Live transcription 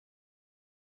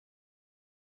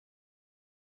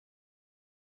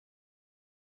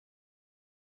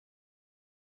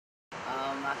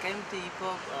came to hip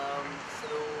hop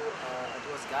through it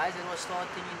was guys that was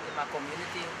starting in my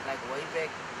community, like way back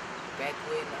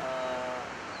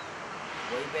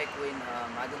when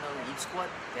I don't know, Hip Squad.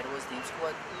 That was the Hip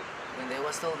Squad when they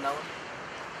were still known.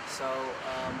 So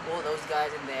all those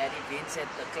guys, and they had events at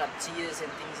the club cheers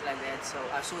and things like that. So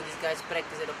I saw these guys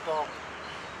practice at the park.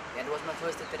 That was my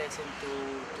first interaction to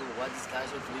what these guys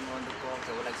were doing on the park.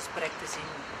 They were like just practicing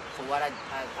for what I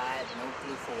had no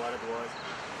clue for what it was.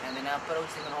 And then I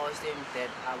approached them and asked them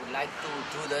that I would like to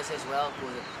do this as well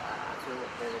because I feel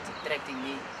that it's attracting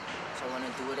me. So I want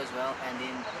to do it as well. And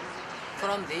then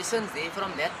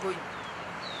from that point,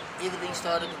 everything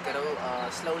started to grow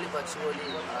slowly but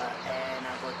surely, and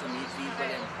I got to meet people,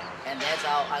 and that's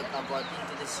how I got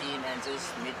into the scene and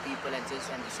just met people, and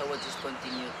so it just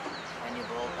continued and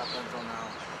evolved up until now.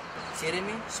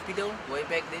 Jeremy Speedo, way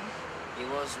back then, he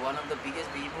was one of the biggest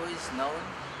b-boys known,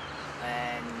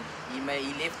 and he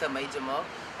left a major mark,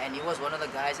 and he was one of the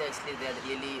guys actually that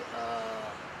really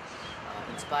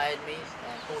inspired me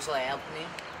and also helped me,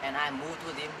 and I moved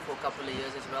with him for a couple of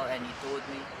years as well, and he taught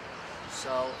me.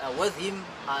 So with him,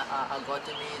 I got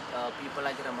to meet people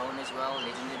like Ramon as well,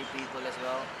 legendary people as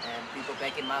well, and people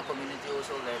back in my community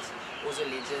also, that's also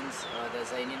legends, the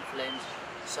Azanian Flames.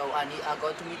 So I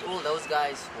got to meet all those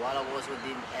guys while I was with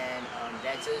him, and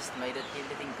that just made it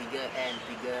everything bigger and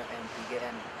bigger and bigger,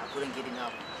 and I couldn't get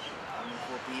enough. I mean,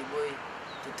 for B-boy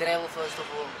to travel, first of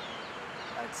all,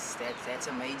 that's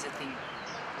a major thing.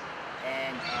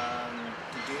 And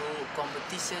to do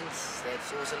competitions, that's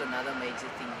also another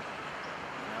major thing.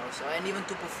 So, and even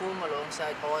to perform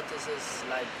alongside artists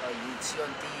like you would see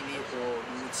on TV, or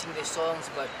you would sing their songs,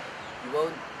 but you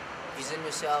won't vision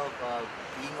yourself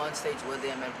being on stage with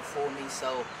them and performing.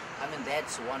 So I mean,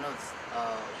 that's one of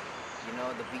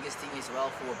the biggest thing as well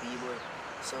for a b-boy.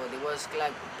 So there was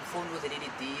like performed with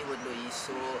DDD, with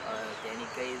Loiso, Danny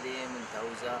K, them, and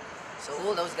Tauza. So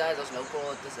all those guys, those local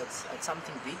artists, it's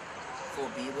something big for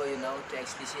a b-boy, to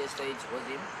actually see a stage with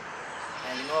him.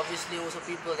 And obviously also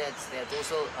people that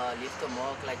also left a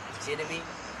mark, like Jeremy,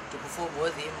 to perform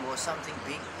with him was something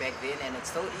big back then, and it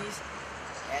still is.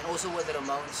 And also with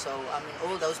Ramon. So I mean,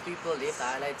 all those people left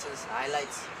highlights, in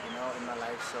my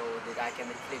life, so that I can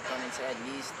reflect on and say, at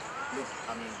least, look,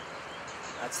 I mean,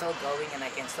 it's still going, and I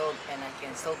can still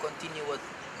continue with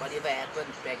whatever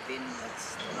happened back then.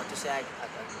 That's not to say I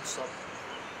could stop.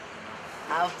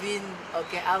 I've been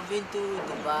to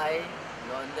Dubai,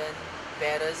 London,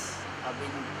 Paris. I've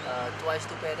been twice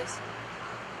to Paris,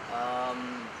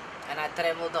 and I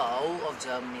traveled the whole of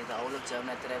Germany.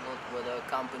 I traveled with a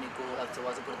company called, it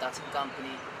was a production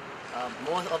company,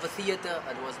 more of a theater.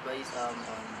 It was based on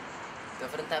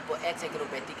different type of acts,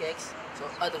 acrobatic acts. So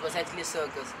it was actually a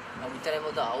circus, and we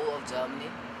traveled the whole of Germany.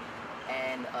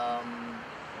 And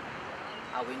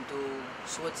I went to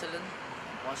Switzerland,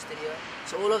 Austria.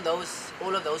 So all of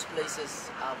those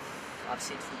places I've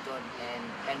set foot on,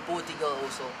 and Portugal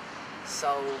also.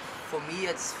 So for me,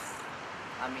 it's,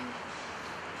 I mean,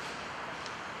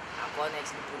 I can't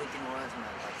actually put it in words, man.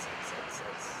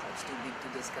 It's too big to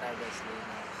describe actually.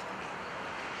 So,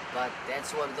 but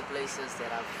that's one of the places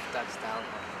that I've touched down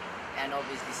on, and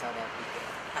obviously South Africa.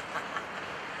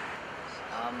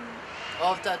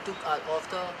 After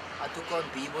I took on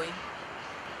b-boying,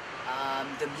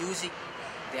 the music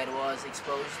that was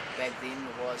exposed back then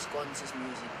was conscious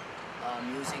music.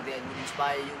 Music that would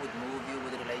inspire you, would move you,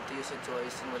 would relate to your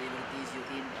situation, whatever it is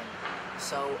you're in. And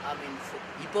so I mean,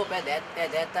 hip-hop at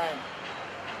that time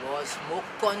was more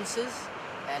conscious,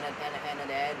 and it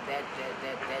had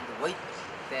that weight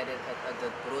that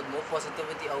it brought more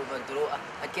positivity over.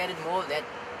 I carried more of that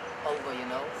over,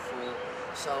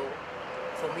 so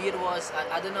for me it was,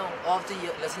 I don't know, after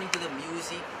listening to the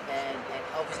music and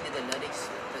obviously the lyrics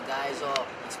the guys are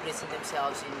expressing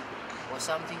themselves in, was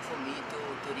something for me to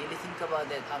really think about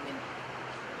that. I mean,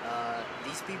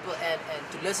 these people, and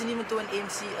to listen even to an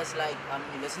MC as like, I mean,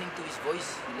 you're listening to his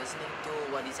voice, you're listening to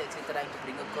what he's actually trying to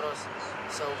bring across.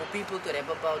 So for people to rap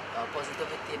about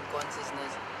positivity and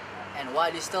consciousness, and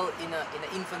while you're still in an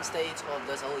infant stage of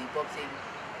this whole hip hop thing,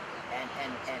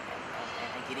 and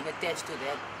getting attached to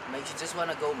that, makes you just want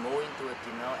to go more into it,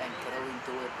 and grow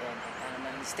into it, and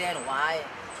understand why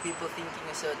people thinking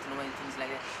a certain way and things like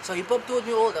that. So hip hop taught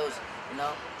me all those,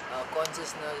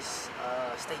 consciousness,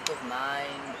 state of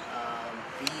mind,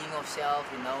 being of self,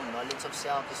 knowledge of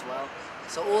self as well.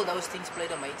 So all those things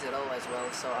played a major role as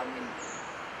well. So I mean,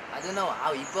 I don't know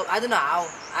how hip hop, I don't know how,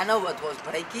 I know it was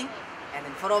breaking, and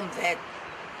then from that,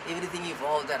 everything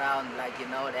evolved around, like, it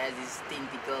has these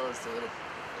tentacles, so it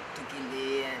took in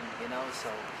there, and,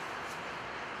 so,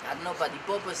 I don't know, but hip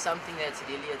hop is something that's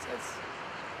really, it's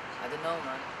I don't know,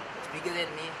 man, it's bigger than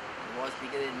me. It was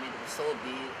bigger than me. It will still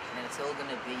be, and it's still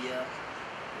gonna be here.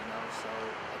 You know, so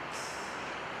it's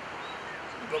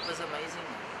hip hop is amazing.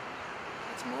 Man.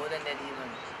 It's more than that even.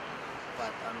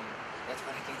 But that's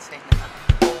what I can say now.